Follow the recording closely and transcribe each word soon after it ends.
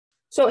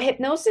So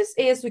hypnosis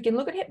is, we can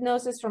look at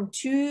hypnosis from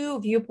two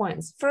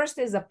viewpoints. First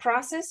is a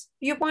process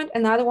viewpoint,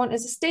 another one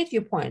is a state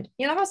viewpoint.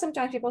 You know how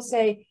sometimes people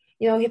say,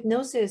 you know,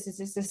 hypnosis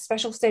is a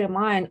special state of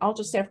mind,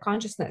 altered state of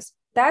consciousness.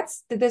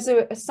 There's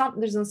an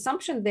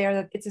assumption there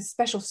that it's a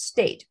special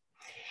state.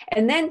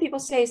 And then people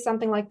say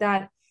something like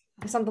that,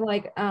 something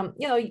like,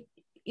 you know,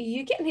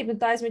 you can't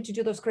hypnotize me to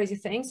do those crazy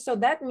things. So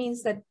that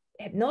means that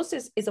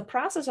hypnosis is a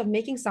process of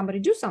making somebody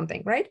do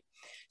something, right?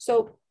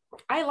 So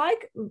I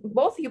like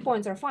both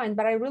viewpoints are fine,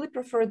 but I really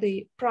prefer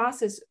the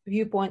process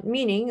viewpoint,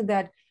 meaning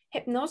that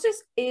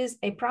hypnosis is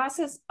a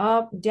process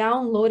of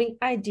downloading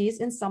ideas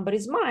in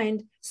somebody's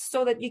mind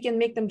so that you can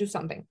make them do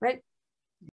something, right?